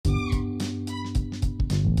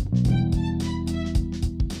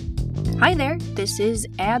Hi there, this is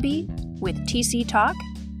Abby with TC Talk.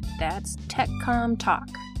 That's TechCom Talk.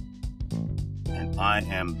 And I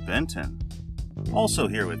am Benton, also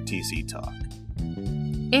here with TC Talk.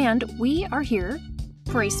 And we are here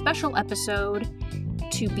for a special episode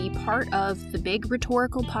to be part of the big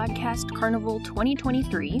rhetorical podcast Carnival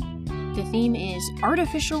 2023. The theme is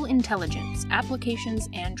Artificial Intelligence, Applications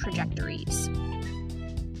and Trajectories.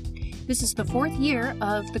 This is the fourth year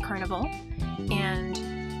of the Carnival, and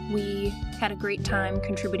we had a great time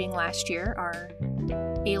contributing last year, our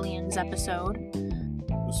Aliens episode.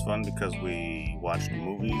 It was fun because we watched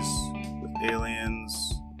movies with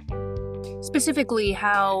aliens. Specifically,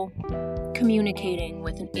 how communicating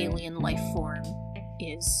with an alien life form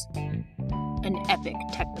is an epic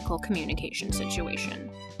technical communication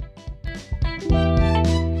situation.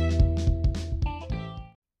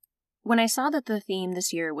 When I saw that the theme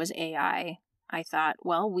this year was AI, I thought,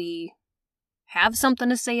 well, we have something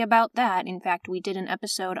to say about that. In fact, we did an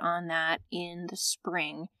episode on that in the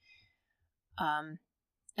spring. And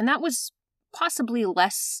that was possibly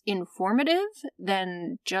less informative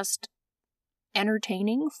than just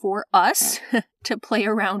entertaining for us to play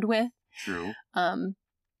around with. True.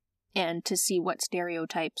 And to see what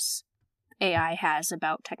stereotypes AI has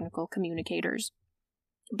about technical communicators.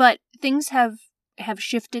 But things have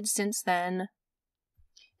shifted since then.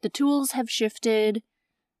 The tools have shifted.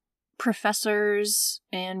 Professors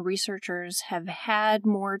and researchers have had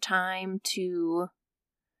more time to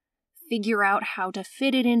figure out how to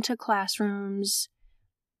fit it into classrooms.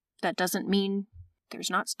 That doesn't mean there's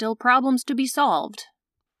not still problems to be solved,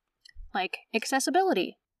 like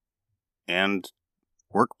accessibility. And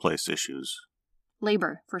workplace issues.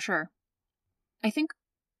 Labor, for sure. I think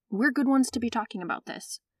we're good ones to be talking about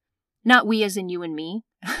this. Not we as in you and me,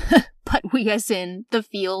 but we as in the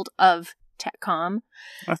field of TechCom.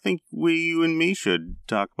 I think you and me should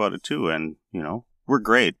talk about it too, and, we're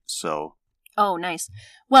great, so... Oh, nice.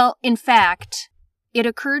 Well, in fact, it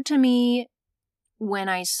occurred to me when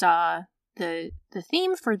I saw the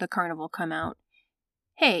theme for the Carnival come out,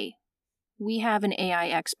 hey, we have an AI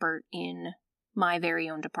expert in my very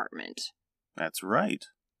own department. That's right.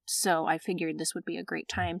 So I figured this would be a great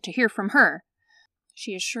time to hear from her.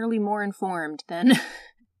 She is surely more informed than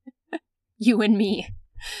you and me.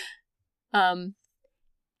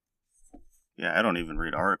 Yeah, I don't even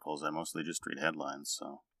read articles. I mostly just read headlines,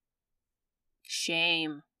 so...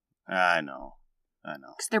 Shame. I know.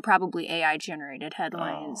 Because they're probably AI-generated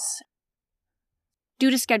headlines. Oh.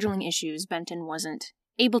 Due to scheduling issues, Benton wasn't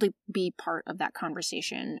able to be part of that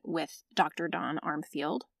conversation with Dr. Dawn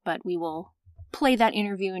Armfield, but we will play that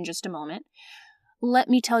interview in just a moment. Let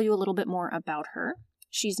me tell you a little bit more about her.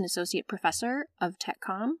 She's an associate professor of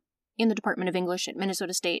TechCom in the Department of English at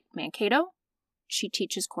Minnesota State Mankato. She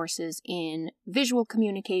teaches courses in visual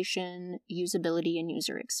communication, usability and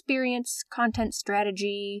user experience, content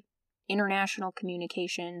strategy, international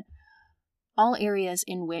communication, all areas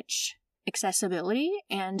in which accessibility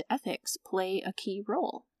and ethics play a key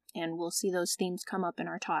role, and we'll see those themes come up in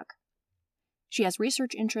our talk. She has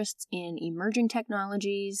research interests in emerging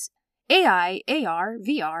technologies, AI, AR,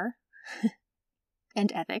 VR,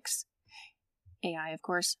 and ethics. AI, of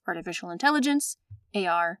course, artificial intelligence,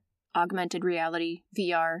 AR, augmented reality,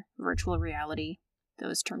 VR, virtual reality.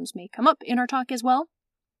 Those terms may come up in our talk as well.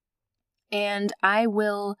 And I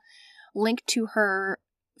will link to her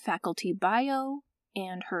faculty bio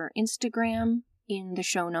and her Instagram in the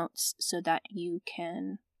show notes so that you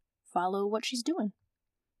can follow what she's doing.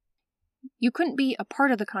 You couldn't be a part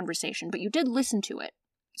of the conversation, but you did listen to it.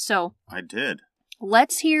 So I did.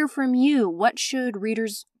 Let's hear from you. What should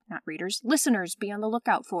listeners be on the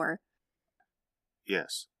lookout for?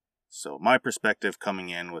 Yes. So my perspective coming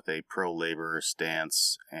in with a pro-labor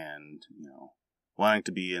stance and, wanting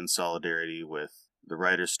to be in solidarity with the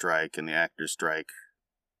writer's strike and the actor's strike,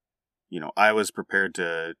 I was prepared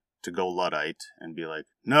to go Luddite and be like,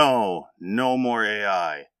 no more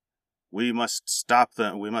AI. We must stop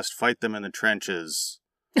them. We must fight them in the trenches.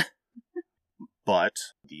 But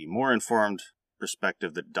the more informed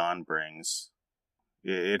perspective that Dawn brings,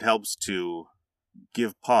 it helps to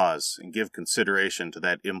give pause and give consideration to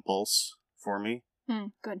that impulse for me.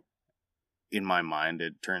 Good. In my mind,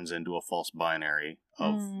 it turns into a false binary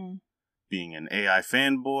of being an AI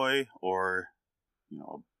fanboy or,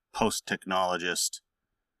 a post-technologist.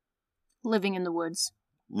 Living in the woods.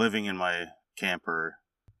 Living in my camper.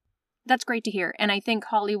 That's great to hear. And I think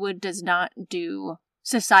Hollywood does not do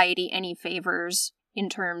society any favors in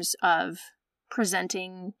terms of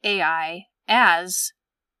presenting AI as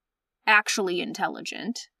actually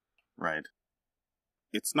intelligent. Right.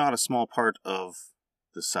 It's not a small part of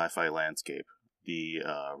the sci-fi landscape. the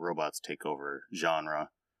robots take over genre.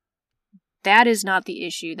 That is not the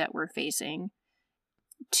issue that we're facing.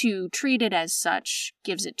 To treat it as such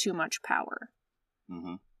gives it too much power.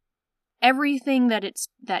 Mm-hmm. Everything that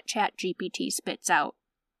ChatGPT spits out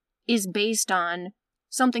is based on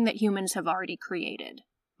something that humans have already created.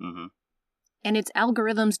 Mm-hmm. And it's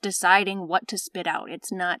algorithms deciding what to spit out.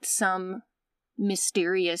 It's not some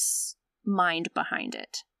mysterious mind behind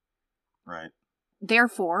it. Right.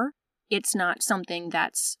 Therefore, it's not something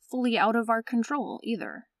that's fully out of our control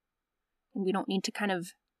either. And we don't need to kind of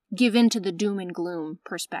give in to the doom and gloom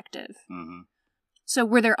perspective. Mm-hmm. So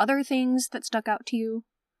were there other things that stuck out to you?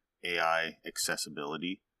 AI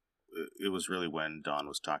accessibility. It was really when Dawn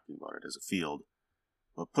was talking about it as a field.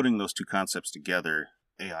 But putting those two concepts together,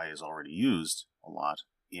 AI is already used a lot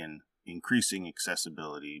in increasing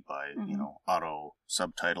accessibility by, auto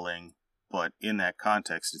subtitling. But in that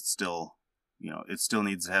context, it still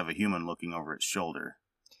needs to have a human looking over its shoulder.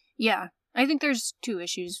 Yeah, I think there's two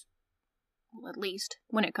issues, at least,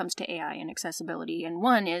 when it comes to AI and accessibility. And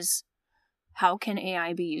one is, how can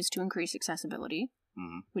AI be used to increase accessibility,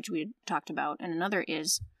 which we had talked about. And another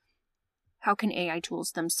is, how can AI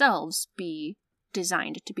tools themselves be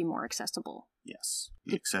designed to be more accessible? Yes,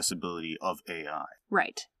 the accessibility of AI.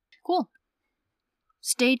 Right. Cool.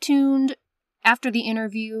 Stay tuned. After the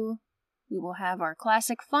interview, we will have our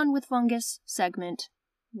classic Fun with Fungus segment,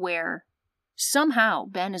 where somehow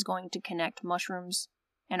Ben is going to connect mushrooms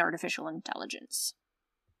and artificial intelligence.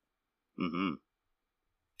 Mm-hmm.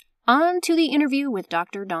 On to the interview with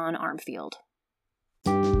Dr. Dawn Armfield.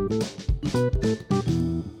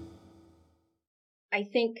 I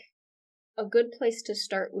think a good place to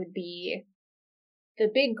start would be the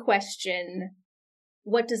big question,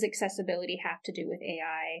 what does accessibility have to do with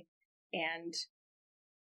AI? And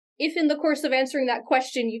if in the course of answering that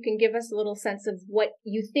question, you can give us a little sense of what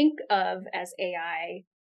you think of as AI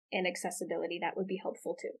and accessibility, that would be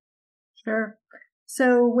helpful too. Sure.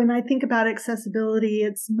 So when I think about accessibility,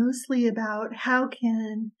 it's mostly about how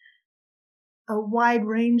can a wide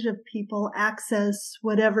range of people access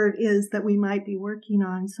whatever it is that we might be working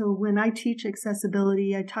on. So when I teach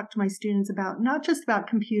accessibility, I talk to my students about not just about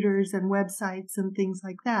computers and websites and things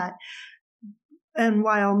like that. And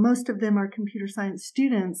while most of them are computer science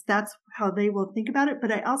students, that's how they will think about it.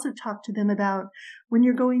 But I also talk to them about when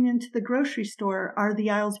you're going into the grocery store, are the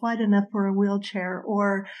aisles wide enough for a wheelchair?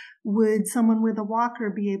 Or would someone with a walker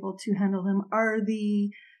be able to handle them? Are the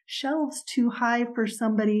shelves too high for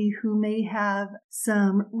somebody who may have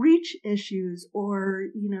some reach issues or,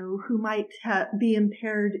 who might be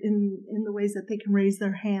impaired in the ways that they can raise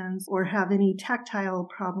their hands or have any tactile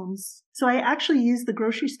problems? So I actually use the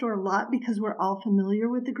grocery store a lot because we're all familiar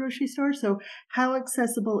with the grocery store. So how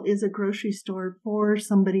accessible is a grocery store for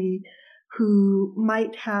somebody who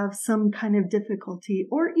might have some kind of difficulty,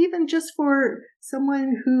 or even just for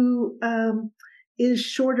someone who is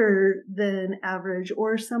shorter than average,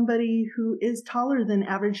 or somebody who is taller than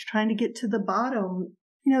average trying to get to the bottom?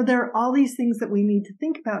 There are all these things that we need to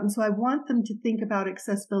think about. And so I want them to think about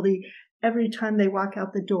accessibility every time they walk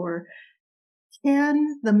out the door.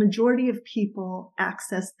 Can the majority of people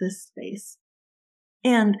access this space?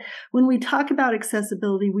 And when we talk about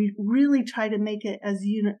accessibility, we really try to make it as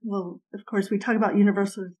of course, we talk about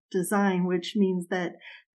universal design, which means that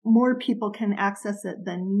more people can access it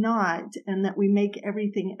than not, and that we make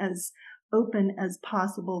everything as open as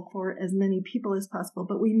possible for as many people as possible.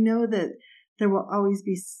 But we know that there will always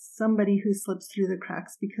be somebody who slips through the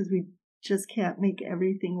cracks because we just can't make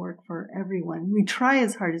everything work for everyone. We try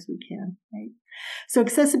as hard as we can, right? So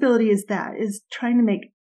accessibility is trying to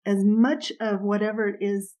make as much of whatever it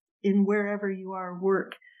is in wherever you are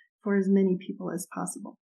work for as many people as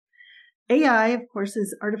possible. AI, of course,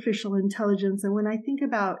 is artificial intelligence. And when I think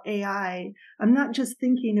about AI, I'm not just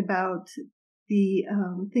thinking about the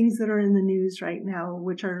things that are in the news right now,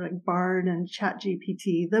 which are like Bard and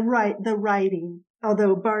ChatGPT, the writing,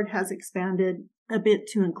 although Bard has expanded a bit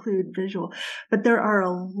to include visual. But there are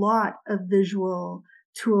a lot of visual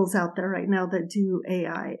tools out there right now that do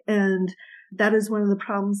AI. And that is one of the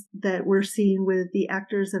problems that we're seeing with the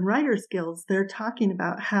Actors and Writers Guilds. They're talking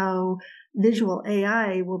about how visual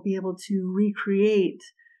AI will be able to recreate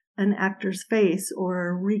an actor's face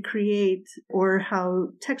or how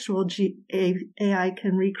textual AI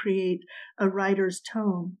can recreate a writer's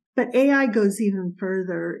tone. But AI goes even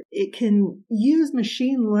further. It can use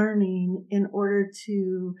machine learning in order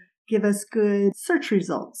to give us good search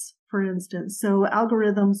results for instance. So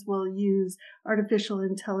algorithms will use artificial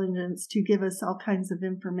intelligence to give us all kinds of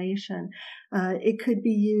information. It could be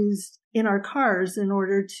used in our cars in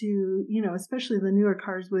order to, especially the newer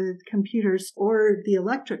cars with computers, or the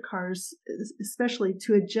electric cars, especially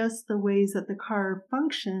to adjust the ways that the car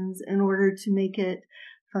functions in order to make it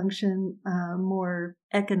function more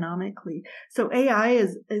economically. So AI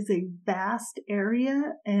is a vast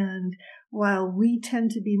area, and while we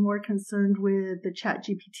tend to be more concerned with the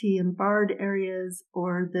ChatGPT and Bard areas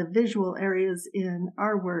or the visual areas in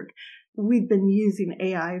our work, we've been using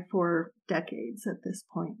AI for decades at this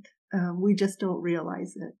point. We just don't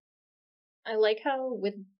realize it. I like how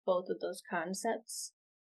with both of those concepts,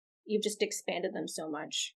 you've just expanded them so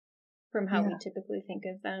much from how we typically think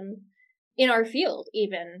of them in our field,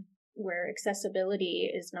 even, where accessibility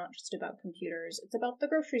is not just about computers, it's about the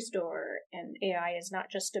grocery store, and AI is not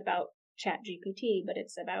just about ChatGPT, but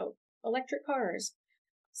it's about electric cars.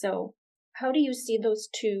 So how do you see those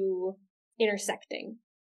two intersecting?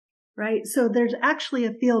 Right. So there's actually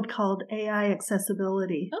a field called AI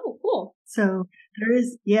accessibility. Oh, cool. So there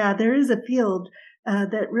is a field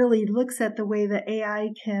that really looks at the way that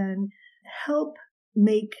AI can help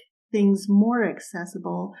make things more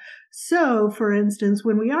accessible. So, for instance,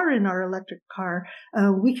 when we are in our electric car,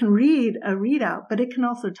 we can read a readout, but it can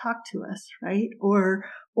also talk to us, right? Or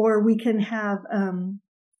we can have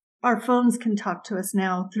our phones can talk to us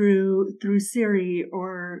now through Siri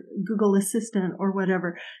or Google Assistant or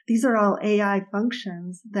whatever. These are all AI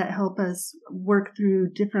functions that help us work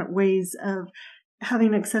through different ways of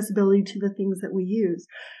having accessibility to the things that we use.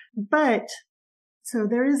 But so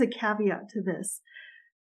there is a caveat to this.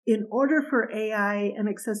 In order for AI and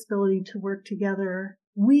accessibility to work together,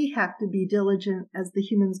 we have to be diligent as the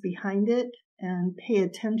humans behind it and pay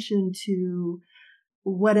attention to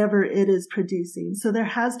whatever it is producing. So there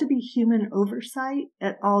has to be human oversight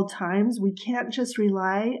at all times. We can't just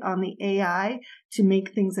rely on the AI to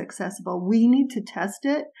make things accessible. We need to test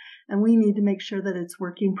it, and we need to make sure that it's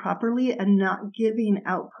working properly and not giving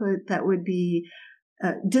output that would be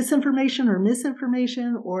disinformation or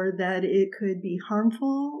misinformation, or that it could be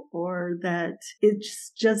harmful, or that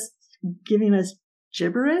it's just giving us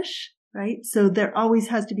gibberish, right? So there always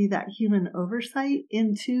has to be that human oversight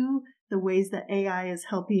into the ways that AI is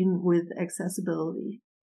helping with accessibility.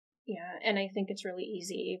 Yeah, and I think it's really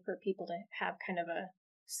easy for people to have kind of a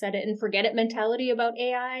set it and forget it mentality about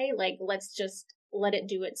AI. Like, let's just let it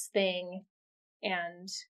do its thing. And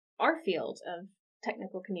our field of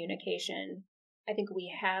technical communication, I think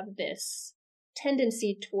we have this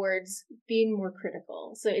tendency towards being more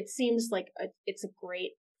critical. So it seems like it's a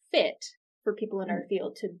great fit for people in our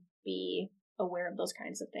field to be aware of those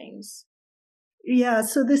kinds of things. Yeah,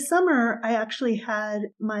 so this summer I actually had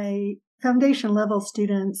my foundation level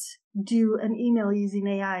students do an email using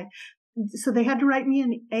AI. So they had to write me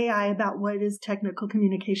an AI about what is technical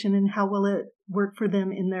communication and how will it work for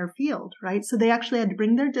them in their field, right? So they actually had to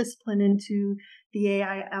bring their discipline into the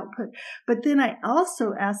AI output. But then I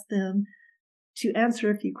also asked them to answer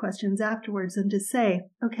a few questions afterwards and to say,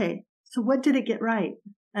 okay, so what did it get right?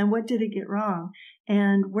 And what did it get wrong?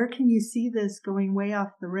 And where can you see this going way off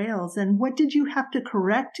the rails? And what did you have to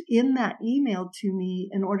correct in that email to me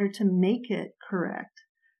in order to make it correct?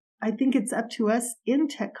 I think it's up to us in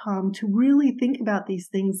TechCom to really think about these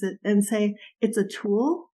things and say, it's a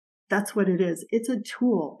tool. That's what it is. It's a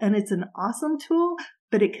tool, and it's an awesome tool,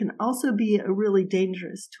 but it can also be a really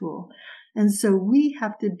dangerous tool. And so we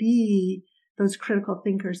have to be those critical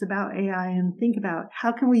thinkers about AI and think about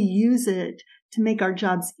how can we use it to make our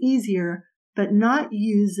jobs easier, but not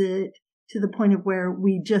use it to the point of where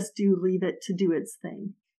we just do leave it to do its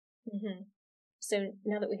thing. Mm-hmm. So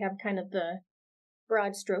now that we have kind of the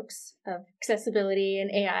broad strokes of accessibility and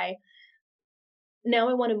AI, now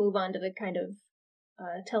I want to move on to the kind of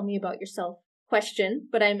tell me about yourself question,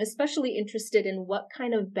 but I'm especially interested in what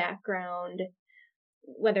kind of background,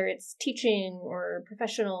 whether it's teaching or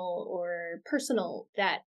professional or personal,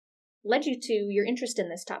 that led you to your interest in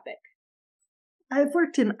this topic. I've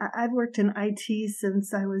worked in IT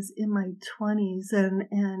since I was in my 20s,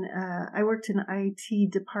 and I worked in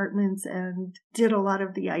IT departments and did a lot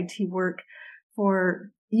of the IT work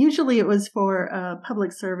usually it was for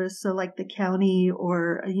public service, so like the county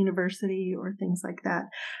or a university or things like that.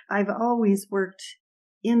 I've always worked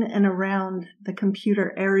in and around the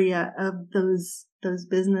computer area of those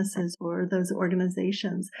businesses or those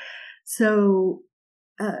organizations. So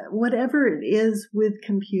whatever it is with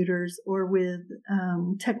computers or with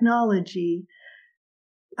technology,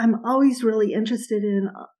 I'm always really interested in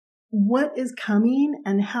what is coming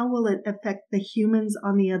and how will it affect the humans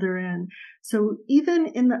on the other end. So even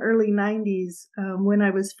in the early 90s, when I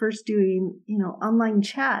was first doing, online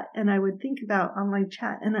chat, and I would think about online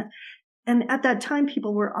chat, and at that time,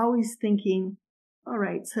 people were always thinking, all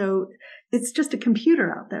right, so it's just a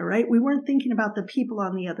computer out there, right? We weren't thinking about the people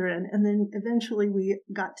on the other end. And then eventually we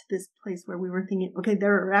got to this place where we were thinking, okay,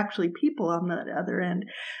 there are actually people on the other end.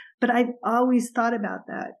 But I've always thought about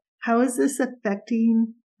that. How is this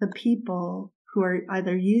affecting the people who are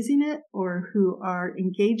either using it or who are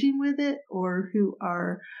engaging with it or who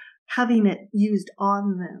are having it used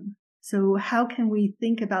on them? So how can we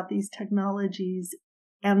think about these technologies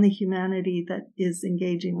and the humanity that is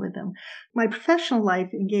engaging with them? My professional life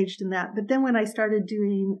engaged in that. But then when I started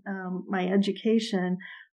doing my education,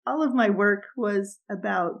 all of my work was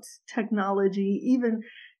about technology. Even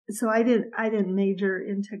so, I didn't major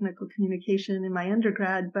in technical communication in my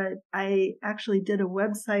undergrad, but I actually did a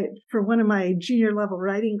website for one of my junior level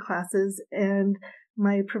writing classes, and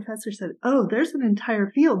my professor said, oh, there's an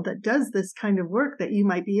entire field that does this kind of work that you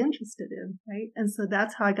might be interested in, right? And so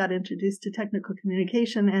that's how I got introduced to technical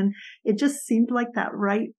communication. And it just seemed like that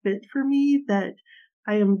right fit for me, that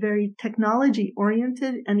I am very technology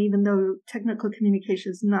oriented. And even though technical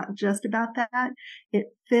communication is not just about that, it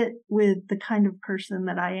fit with the kind of person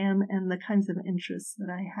that I am and the kinds of interests that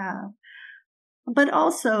I have. But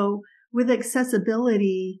also with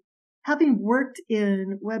accessibility, having worked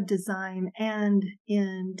in web design and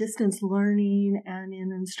in distance learning and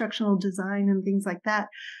in instructional design and things like that,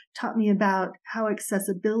 taught me about how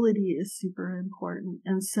accessibility is super important.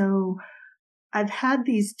 And so I've had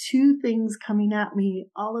these two things coming at me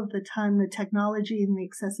all of the time, the technology and the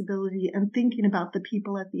accessibility, and thinking about the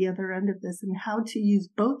people at the other end of this and how to use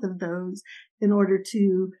both of those in order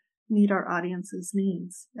to meet our audience's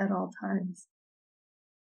needs at all times.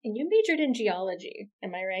 And you majored in geology,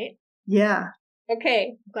 am I right? Yeah.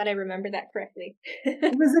 Okay, glad I remembered that correctly.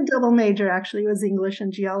 It was a double major, actually. It was English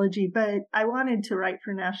and geology, but I wanted to write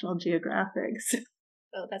for National Geographic.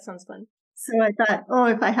 Oh, that sounds fun. So I thought,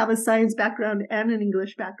 if I have a science background and an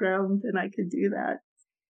English background, then I could do that.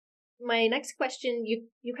 My next question,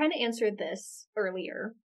 you kind of answered this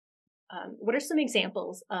earlier. What are some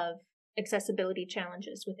examples of accessibility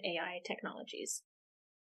challenges with AI technologies?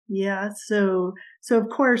 Yeah, so of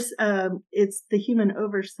course, it's the human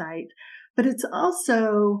oversight, but it's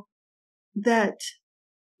also that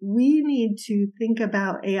we need to think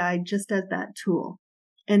about AI just as that tool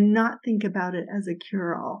and not think about it as a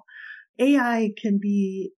cure-all. AI can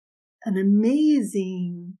be an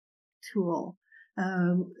amazing tool.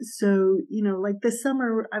 So, like this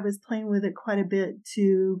summer, I was playing with it quite a bit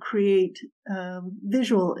to create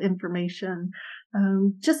visual information,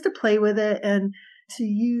 just to play with it and to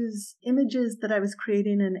use images that I was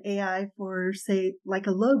creating in AI for, say, like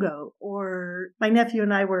a logo. Or my nephew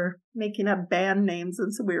and I were making up band names,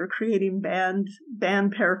 and so we were creating band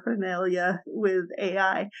paraphernalia with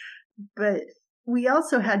AI. But we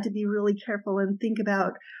also had to be really careful and think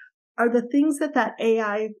about, are the things that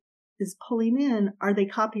AI is pulling in, are they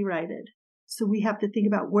copyrighted? So we have to think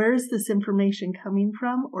about, where is this information coming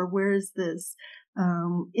from, or where is this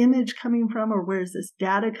image coming from, or where is this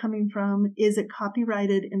data coming from? Is it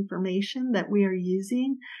copyrighted information that we are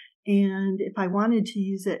using? And if I wanted to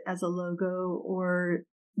use it as a logo or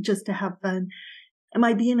just to have fun, am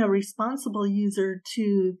I being a responsible user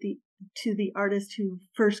to the artist who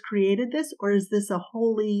first created this, or is this a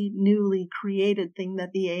wholly newly created thing that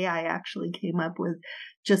the AI actually came up with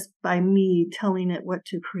just by me telling it what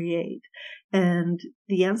to create? And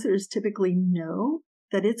the answer is typically no,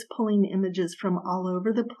 that it's pulling images from all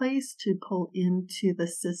over the place to pull into the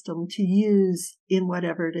system to use in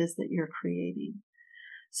whatever it is that you're creating.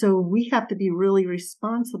 So we have to be really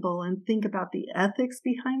responsible and think about the ethics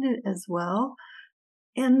behind it as well.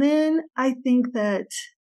 And then I think that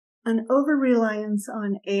an over-reliance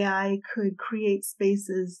on AI could create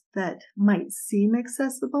spaces that might seem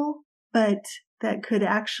accessible, but that could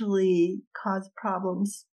actually cause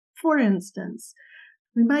problems. For instance,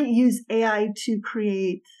 we might use AI to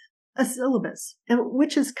create a syllabus,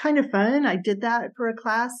 which is kind of fun. I did that for a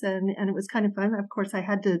class and it was kind of fun. Of course, I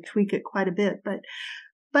had to tweak it quite a bit,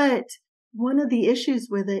 but one of the issues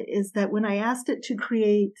with it is that when I asked it to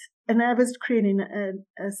create, and I was creating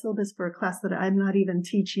a syllabus for a class that I'm not even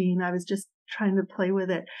teaching, I was just trying to play with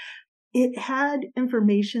it. It had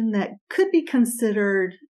information that could be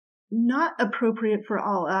considered not appropriate for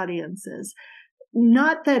all audiences.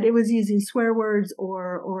 Not that it was using swear words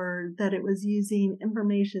or that it was using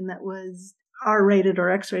information that was R-rated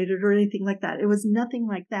or X-rated or anything like that. It was nothing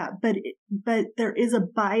like that. But there is a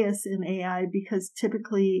bias in AI because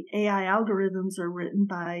typically AI algorithms are written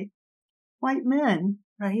by white men,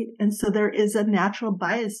 right? And so there is a natural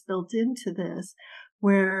bias built into this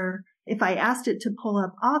where if I asked it to pull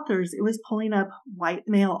up authors, it was pulling up white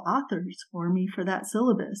male authors for me for that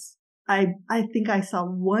syllabus. I think I saw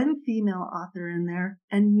one female author in there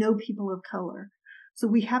and no people of color. So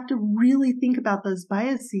we have to really think about those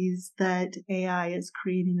biases that AI is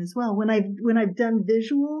creating as well. When I've done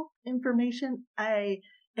visual information,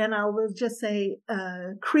 I'll just say,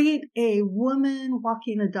 create a woman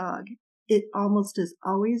walking a dog. It almost is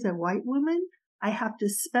always a white woman. I have to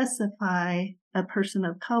specify a person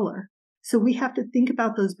of color. So we have to think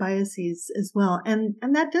about those biases as well. And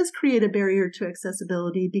that does create a barrier to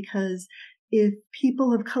accessibility, because if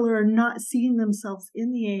people of color are not seeing themselves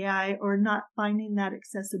in the AI or not finding that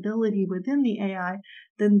accessibility within the AI,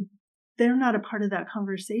 then they're not a part of that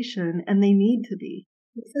conversation, and they need to be.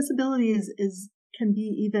 Accessibility can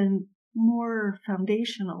be even more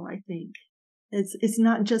foundational, I think. It's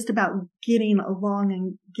not just about getting along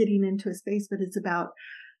and getting into a space, but it's about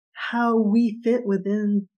how we fit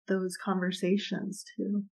within those conversations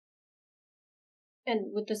too.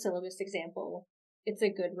 And with the syllabus example, it's a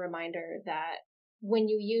good reminder that when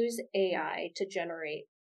you use AI to generate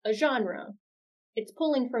a genre, it's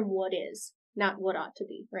pulling from what is, not what ought to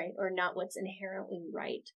be, right? Or not what's inherently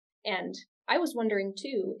right. And I was wondering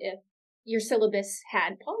too if your syllabus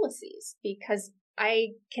had policies, because I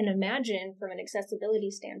can imagine from an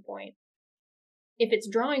accessibility standpoint, if it's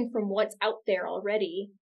drawing from what's out there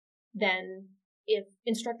already, then if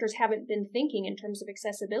instructors haven't been thinking in terms of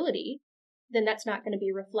accessibility, then that's not going to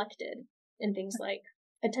be reflected in things like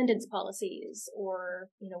attendance policies or,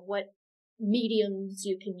 what mediums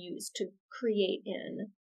you can use to create in.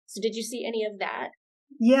 So did you see any of that?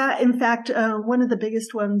 Yeah, in fact, one of the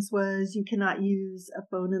biggest ones was you cannot use a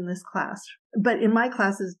phone in this class. But in my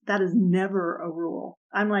classes, that is never a rule.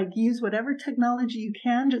 I'm like, use whatever technology you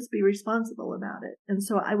can, just be responsible about it. And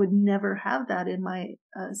so I would never have that in my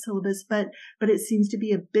syllabus, but it seems to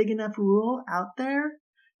be a big enough rule out there,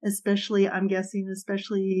 especially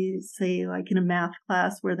say like in a math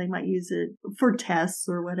class where they might use it for tests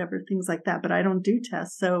or whatever, things like that. But I don't do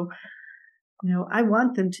tests. So, I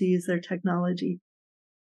want them to use their technology.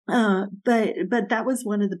 But that was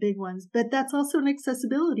one of the big ones. But that's also an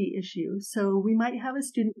accessibility issue. So we might have a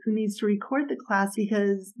student who needs to record the class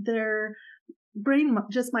because their brain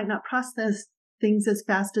just might not process things as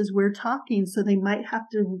fast as we're talking. So they might have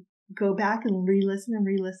to go back and re-listen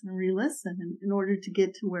in order to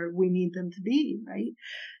get to where we need them to be, right?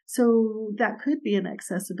 So that could be an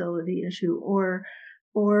accessibility issue, or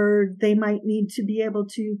they might need to be able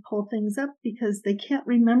to pull things up because they can't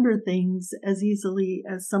remember things as easily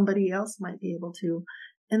as somebody else might be able to.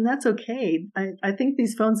 And that's okay. I think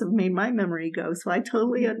these phones have made my memory go. So I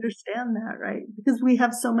totally understand that, right? Because we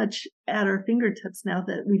have so much at our fingertips now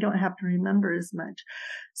that we don't have to remember as much.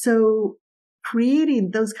 So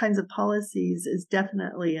creating those kinds of policies is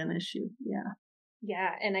definitely an issue. Yeah.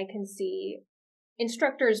 Yeah. And I can see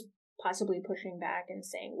instructors possibly pushing back and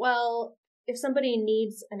saying, well, if somebody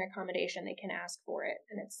needs an accommodation, they can ask for it.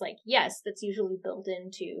 And it's like, yes, that's usually built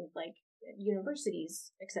into like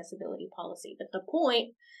universities' accessibility policy. But the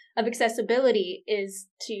point of accessibility is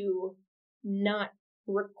to not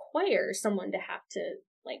require someone to have to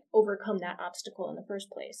like overcome that obstacle in the first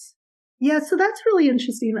place. Yeah, so that's really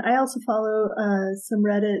interesting. I also follow some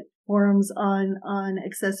Reddit forums on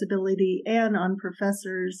accessibility and on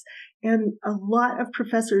professors. And a lot of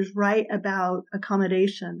professors write about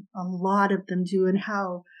accommodation. A lot of them do, and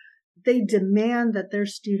how they demand that their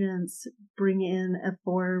students bring in a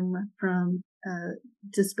form from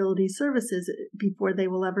disability services before they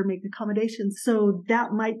will ever make accommodations. So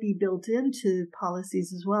that might be built into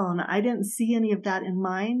policies as well. And I didn't see any of that in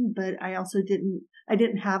mine, but I also didn't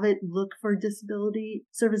have it look for disability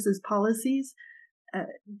services policies.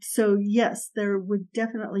 So yes, there would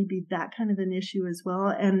definitely be that kind of an issue as well.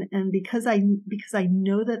 And because I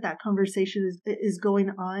know that conversation is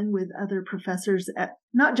going on with other professors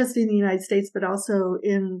not just in the United States, but also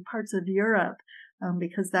in parts of Europe,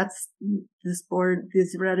 because these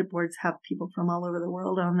Reddit boards have people from all over the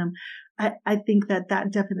world on them. I think that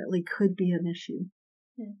definitely could be an issue.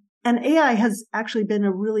 Hmm. And AI has actually been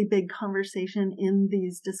a really big conversation in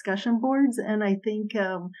these discussion boards. And I think,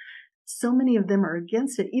 so many of them are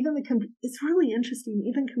against it. It's really interesting.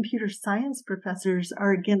 Even computer science professors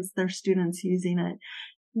are against their students using it.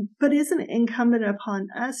 But isn't it incumbent upon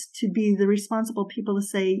us to be the responsible people to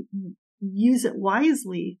say, use it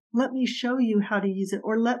wisely. Let me show you how to use it,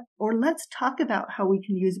 or let's talk about how we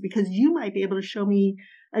can use it, because you might be able to show me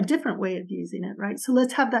a different way of using it, right? So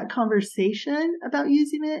let's have that conversation about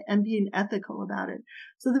using it and being ethical about it.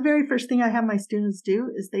 So the very first thing I have my students do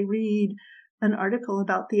is they read an article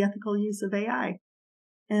about the ethical use of AI.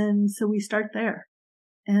 And so we start there,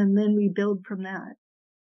 and then we build from that.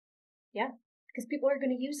 Yeah, because people are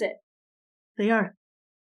going to use it. They are.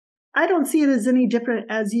 I don't see it as any different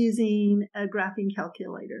as using a graphing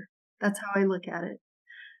calculator. That's how I look at it.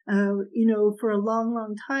 For a long,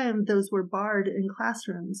 long time, those were barred in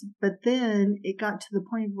classrooms. But then it got to the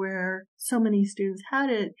point where so many students had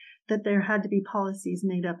it that there had to be policies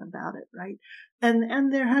made up about it, right?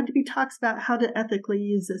 And there had to be talks about how to ethically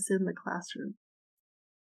use this in the classroom.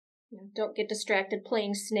 Yeah, don't get distracted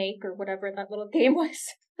playing Snake or whatever that little game was.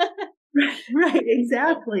 Right,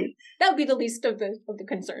 exactly. That would be the least of the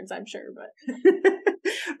concerns, I'm sure, but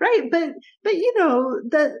right, but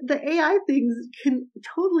the AI things can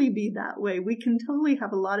totally be that way. We can totally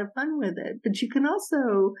have a lot of fun with it, but you can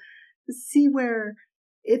also see where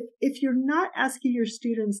if you're not asking your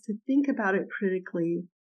students to think about it critically,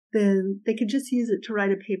 then they could just use it to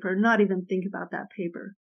write a paper and not even think about that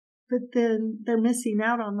paper. But then they're missing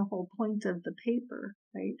out on the whole point of the paper,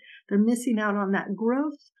 right? They're missing out on that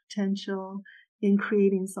growth potential in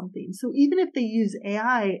creating something. So even if they use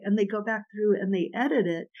AI and they go back through and they edit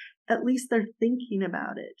it, at least they're thinking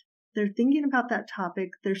about it. They're thinking about that topic.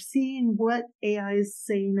 They're seeing what AI is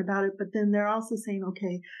saying about it, but then they're also saying,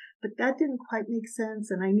 okay, but that didn't quite make sense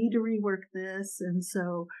and I need to rework this. And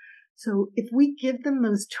so if we give them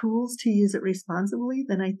those tools to use it responsibly,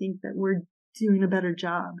 then I think that we're doing a better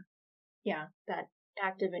job. Yeah, that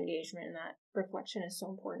active engagement and that reflection is so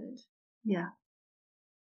important. Yeah.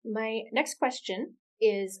 My next question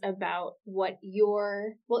is about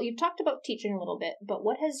you've talked about teaching a little bit, but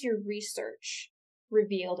what has your research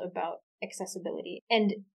revealed about accessibility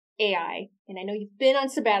and AI? And I know you've been on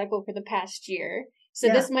sabbatical for the past year, so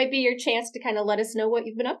This might be your chance to kind of let us know what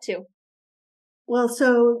you've been up to. Well,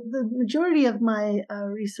 so the majority of my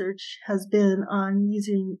research has been on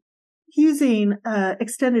using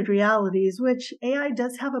extended realities, which AI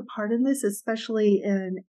does have a part in this, especially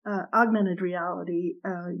in augmented reality.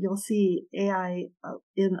 You'll see AI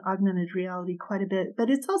in augmented reality quite a bit, but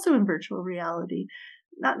it's also in virtual reality.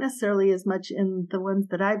 Not necessarily as much in the ones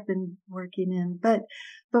that I've been working in, but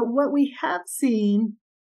what we have seen,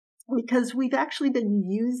 because we've actually been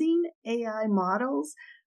using AI models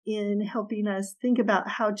in helping us think about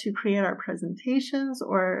how to create our presentations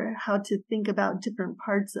or how to think about different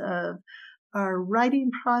parts of our writing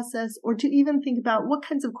process, or to even think about what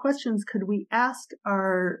kinds of questions could we ask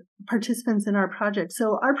our participants in our project.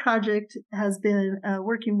 So our project has been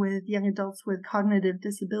working with young adults with cognitive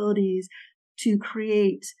disabilities to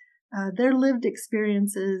create their lived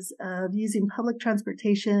experiences of using public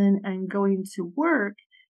transportation and going to work.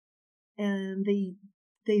 And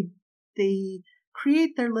they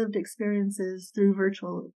create their lived experiences through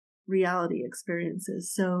virtual reality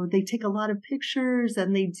experiences. So they take a lot of pictures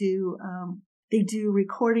and they do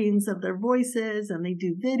recordings of their voices and they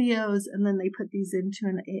do videos, and then they put these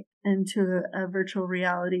into a virtual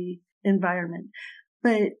reality environment.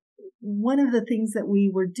 But one of the things that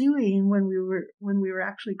we were doing when we were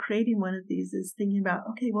actually creating one of these is thinking about,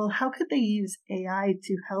 okay, well, how could they use AI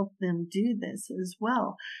to help them do this as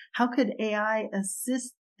well? How could AI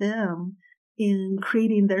assist them in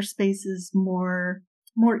creating their spaces more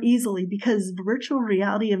easily? Because virtual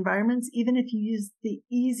reality environments, even if you use the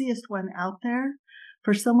easiest one out there,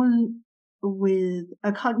 for someone with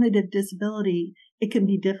a cognitive disability, it can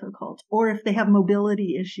be difficult. Or if they have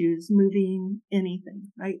mobility issues, moving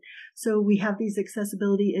anything, right? So we have these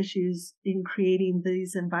accessibility issues in creating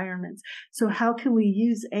these environments. So how can we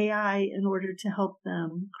use AI in order to help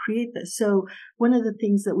them create this? So one of the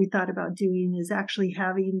things that we thought about doing is actually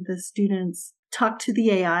having the students talk to the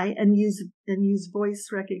AI and use voice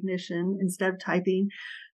recognition instead of typing.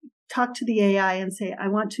 Talk to the AI and say, I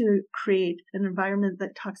want to create an environment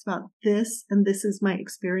that talks about this, and this is my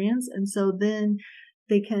experience. And so then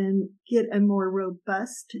they can get a more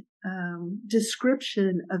robust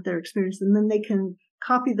description of their experience, and then they can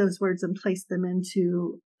copy those words and place them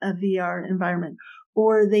into a VR environment.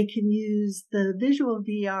 Or they can use the visual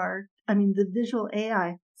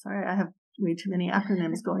AI. Sorry, I have way too many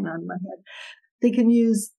acronyms going on in my head. They can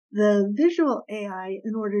use the visual AI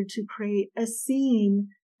in order to create a scene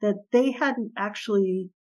that they hadn't actually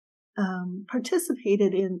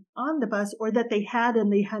participated in on the bus, or that they had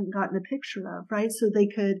and they hadn't gotten a picture of, right? So they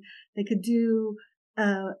could do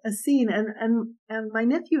a scene, and my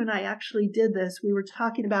nephew and I actually did this. We were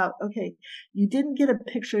talking about, okay, you didn't get a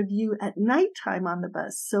picture of you at nighttime on the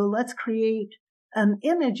bus, so let's create an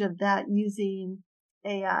image of that using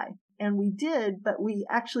AI. And we did, but we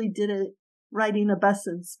actually did it riding a bus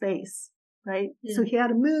in space, right? Yeah. So he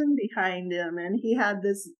had a moon behind him, and he had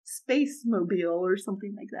this space mobile or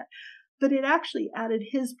something like that. But it actually added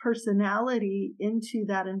his personality into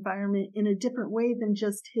that environment in a different way than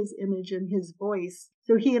just his image and his voice.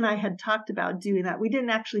 So he and I had talked about doing that. We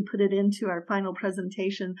didn't actually put it into our final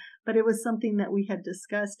presentation, but it was something that we had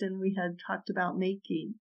discussed and we had talked about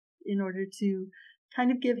making in order to kind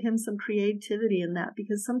of give him some creativity in that,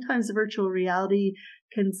 because sometimes virtual reality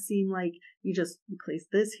can seem like you just place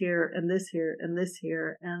this here and this here and this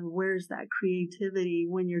here, and where's that creativity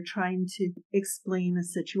when you're trying to explain a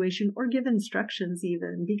situation or give instructions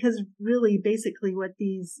even? Because really, basically what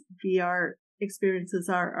these VR experiences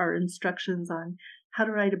are instructions on how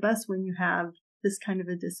to ride a bus when you have this kind of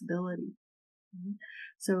a disability.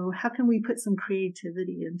 So how can we put some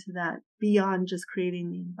creativity into that beyond just creating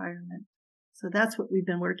the environment? So that's what we've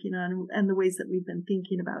been working on, and the ways that we've been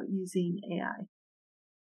thinking about using AI.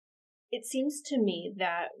 It seems to me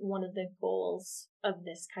that one of the goals of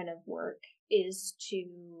this kind of work is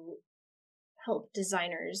to help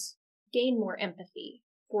designers gain more empathy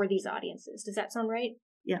for these audiences. Does that sound right?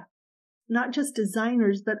 Yeah. Not just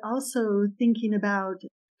designers, but also thinking about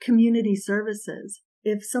community services.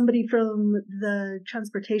 If somebody from the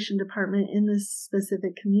transportation department in this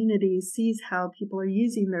specific community sees how people are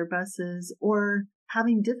using their buses or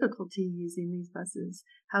having difficulty using these buses,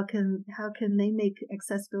 how can they make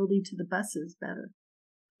accessibility to the buses better?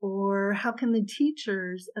 Or how can the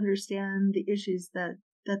teachers understand the issues that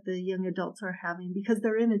the young adults are having? Because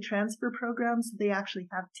they're in a transfer program, so they actually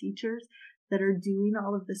have teachers that are doing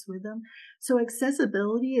all of this with them. So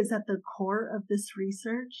accessibility is at the core of this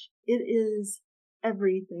research. It is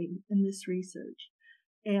everything in this research.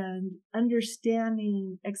 And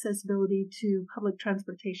understanding accessibility to public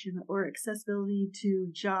transportation or accessibility to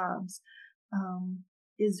jobs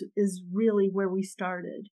is really where we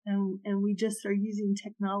started. And we just are using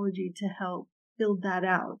technology to help build that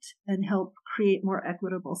out and help create more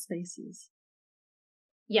equitable spaces.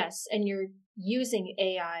 Yes, and you're using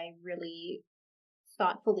AI really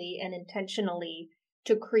thoughtfully and intentionally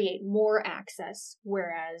to create more access,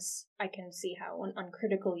 whereas I can see how an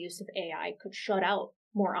uncritical use of AI could shut out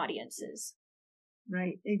more audiences.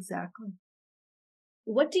 Right, exactly.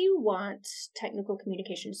 What do you want technical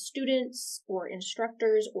communication students or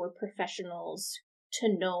instructors or professionals to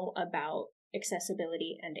know about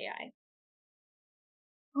accessibility and AI?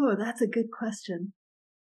 Oh, that's a good question.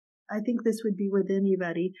 I think this would be with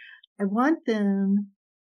anybody. I want them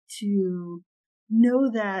to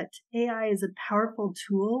know that AI is a powerful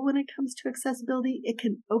tool when it comes to accessibility. It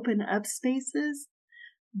can open up spaces,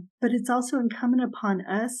 but it's also incumbent upon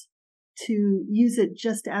us to use it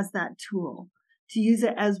just as that tool, to use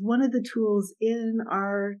it as one of the tools in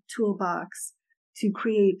our toolbox to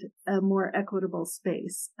create a more equitable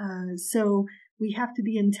space. So we have to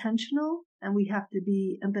be intentional and we have to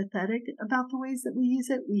be empathetic about the ways that we use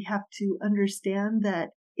it. We have to understand that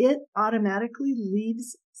it automatically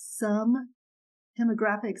leaves some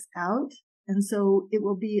demographics out. And so it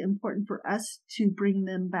will be important for us to bring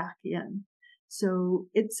them back in. So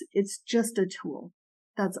it's just a tool.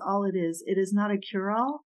 That's all it is. It is not a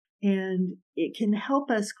cure-all, and it can help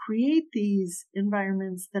us create these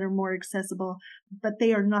environments that are more accessible, but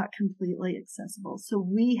they are not completely accessible. So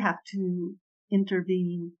we have to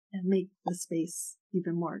intervene and make the space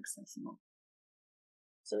even more accessible.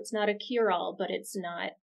 So it's not a cure-all, but it's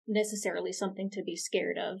not necessarily something to be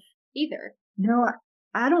scared of either. No,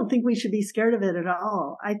 I don't think we should be scared of it at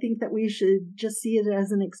all. I think that we should just see it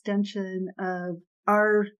as an extension of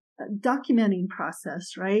our documenting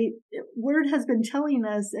process, right? Word has been telling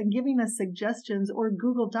us and giving us suggestions, or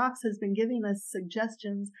Google Docs has been giving us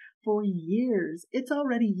suggestions for years. It's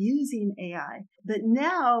already using AI. But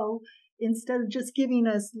now, instead of just giving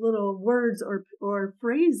us little words or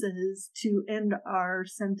phrases to end our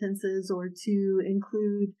sentences or to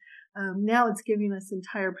include, now it's giving us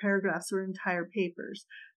entire paragraphs or entire papers.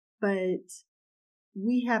 But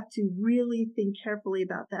we have to really think carefully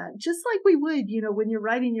about that. Just like we would, when you're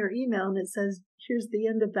writing your email and it says, here's the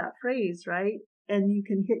end of that phrase, right? And you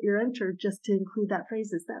can hit your enter just to include that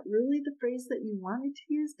phrase. Is that really the phrase that you wanted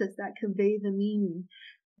to use? Does that convey the meaning?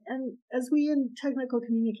 And as we in technical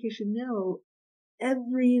communication know,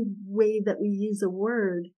 every way that we use a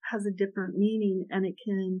word has a different meaning, and it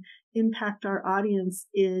can impact our audience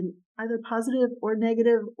in either positive or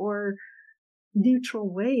negative or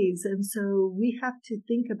neutral ways. And so we have to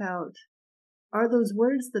think about are those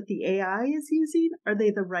words that the AI is using, are they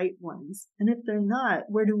the right ones? And if they're not,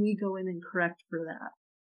 where do we go in and correct for that?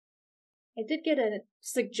 I did get a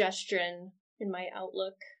suggestion in my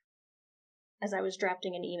Outlook as I was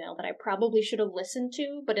drafting an email that I probably should have listened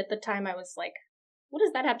to, but at the time I was like, what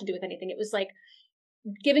does that have to do with anything? It was like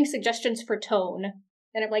giving suggestions for tone.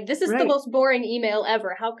 And I'm like, this is the most boring email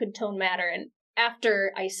ever. How could tone matter? And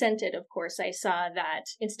after I sent it, of course, I saw that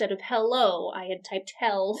instead of hello, I had typed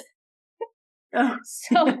hell. Oh.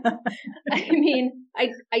 So, I mean,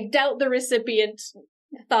 I doubt the recipient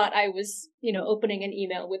thought I was, opening an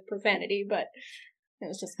email with profanity, but it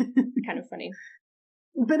was just kind of funny.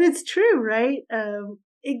 But it's true, right?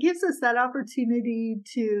 It gives us that opportunity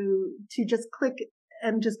to just click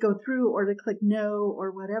and just go through, or to click no or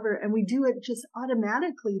whatever. And we do it just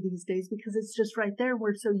automatically these days because it's just right there.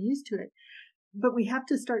 We're so used to it. But we have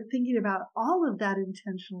to start thinking about all of that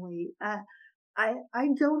intentionally. I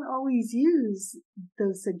don't always use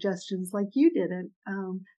those suggestions like you didn't.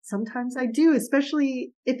 Sometimes I do,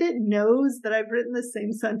 especially if it knows that I've written the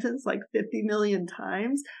same sentence like 50 million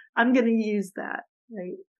times. I'm going to use that,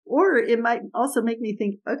 right? Or it might also make me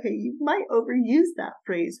think, okay, you might overuse that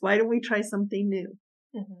phrase. Why don't we try something new?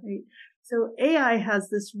 Mm-hmm. Right? So AI has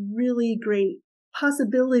this really great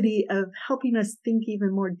possibility of helping us think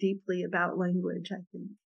even more deeply about language, I think,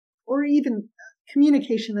 or even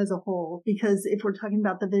communication as a whole, because if we're talking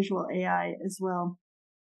about the visual AI as well,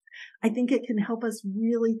 I think it can help us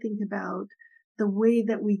really think about the way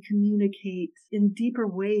that we communicate in deeper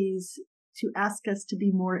ways to ask us to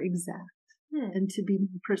be more exact and to be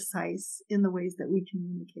more precise in the ways that we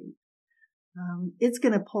communicate. It's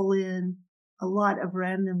going to pull in a lot of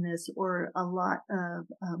randomness or a lot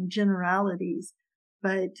of generalities,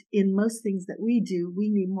 but in most things that we do, we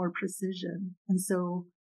need more precision. And so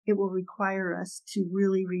it will require us to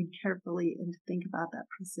really read carefully and to think about that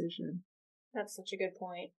precision. That's such a good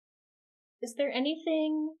point. Is there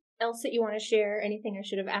anything else that you want to share? Anything I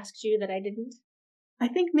should have asked you that I didn't? I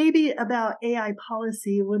think maybe about AI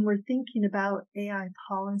policy, when we're thinking about AI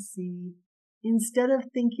policy, instead of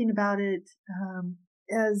thinking about it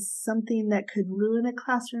as something that could ruin a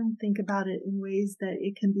classroom, think about it in ways that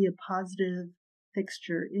it can be a positive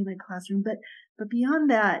fixture in a classroom. But beyond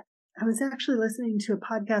that, I was actually listening to a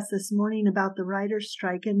podcast this morning about the writers'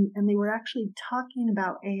 strike, and they were actually talking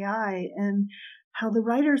about AI and how the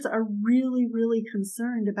writers are really, really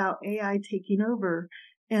concerned about AI taking over.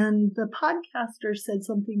 And the podcaster said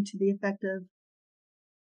something to the effect of,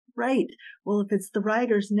 right, well, if it's the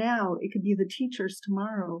writers now, it could be the teachers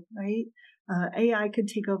tomorrow, right? AI could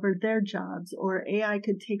take over their jobs, or AI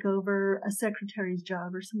could take over a secretary's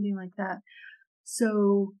job or something like that.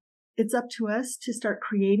 So it's up to us to start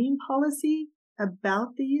creating policy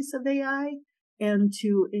about the use of AI and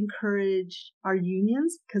to encourage our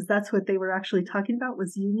unions, because that's what they were actually talking about,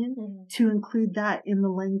 was union, to include that in the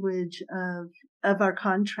language of our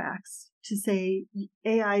contracts, to say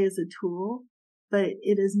AI is a tool, but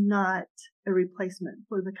it is not a replacement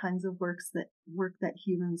for the kinds of work that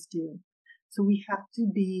humans do. So we have to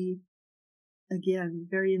be, again,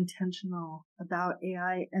 very intentional about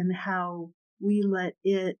AI and how we let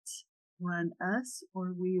it run us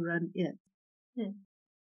or we run it.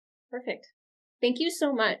 Perfect. Thank you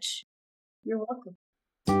so much. You're welcome.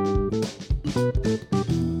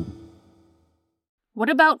 What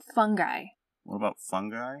about fungi? What about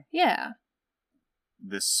fungi? Yeah.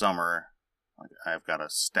 This summer, I've got a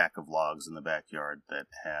stack of logs in the backyard that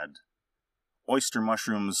had oyster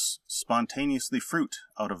mushrooms spontaneously fruit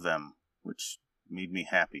out of them, which made me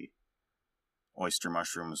happy. Oyster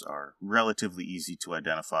mushrooms are relatively easy to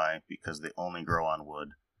identify because they only grow on wood,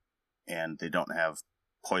 and they don't have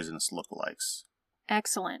poisonous lookalikes.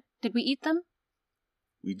 Excellent. Did we eat them?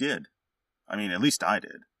 We did. I mean, at least I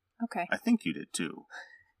did. Okay. I think you did too.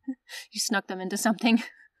 You snuck them into something?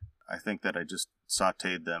 I think that I just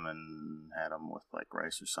sauteed them and had them with like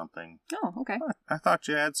rice or something. Oh, okay. I thought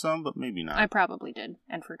you had some, but maybe not. I probably did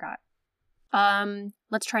and forgot.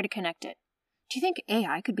 Let's try to connect it. Do you think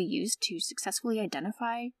AI could be used to successfully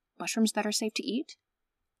identify mushrooms that are safe to eat?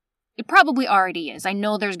 It probably already is. I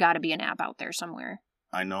know there's got to be an app out there somewhere.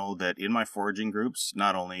 I know that in my foraging groups,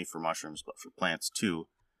 not only for mushrooms, but for plants too,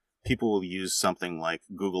 people will use something like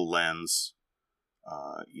Google Lens,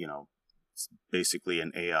 it's basically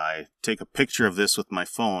an AI, take a picture of this with my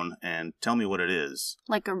phone and tell me what it is.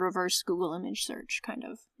 Like a reverse Google image search, kind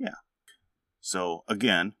of. Yeah. So,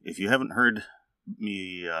 again, if you haven't heard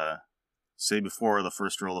me say before the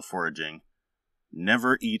first rule of foraging,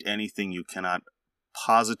 never eat anything you cannot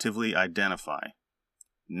positively identify.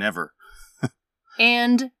 Never.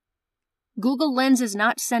 And Google Lens is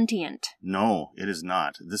not sentient. No, it is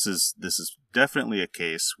not. This is definitely a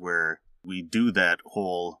case where we do that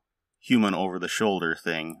whole human over the shoulder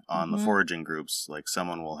thing on the foraging groups. Like,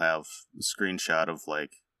 someone will have a screenshot of,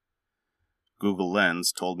 like, Google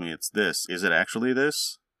Lens told me it's this. Is it actually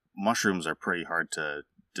this? Mushrooms are pretty hard to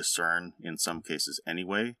discern in some cases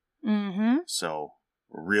anyway. Mm-hmm. So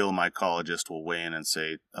a real mycologist will weigh in and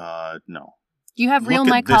say, no. Do you have real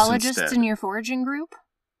Look at this mycologists instead. in your foraging group?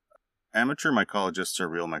 Amateur mycologists are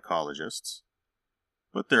real mycologists,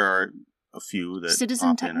 but there are a few that Citizen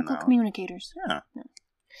pop in and technical out. communicators. Yeah.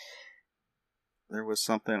 There was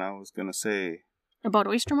something I was going to say. About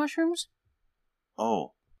oyster mushrooms?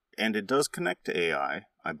 Oh, and it does connect to AI,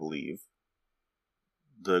 I believe.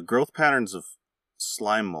 The growth patterns of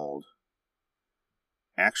slime mold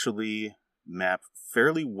actually map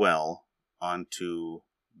fairly well onto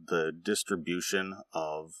the distribution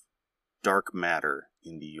of dark matter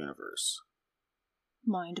in the universe.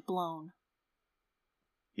 Mind blown.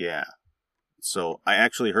 Yeah. So I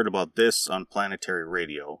actually heard about this on Planetary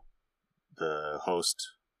Radio. The host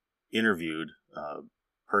interviewed a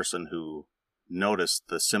person who noticed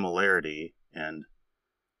the similarity and,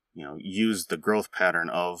 used the growth pattern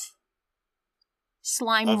of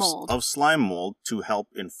Slime mold. Of slime mold to help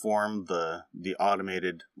inform the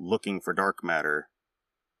automated looking for dark matter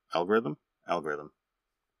algorithm.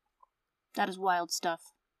 That is wild stuff.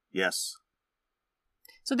 Yes.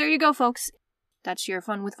 So there you go, folks. That's your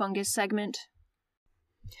Fun with Fungus segment.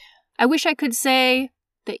 I wish I could say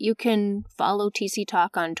that you can follow TC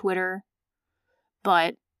Talk on Twitter,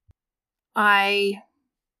 but I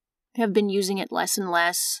have been using it less and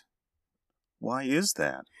less. Why is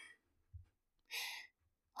that?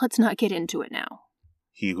 Let's not get into it now.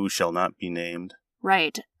 He who shall not be named.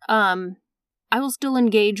 Right. I will still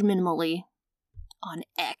engage minimally on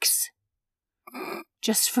X.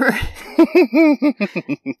 Just for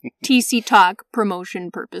TC Talk promotion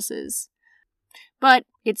purposes. But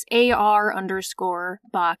it's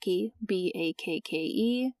AR_Bakke,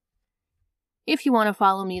 Bakke. If you want to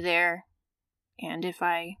follow me there, and if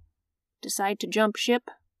I decide to jump ship,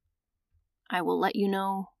 I will let you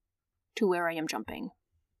know to where I am jumping.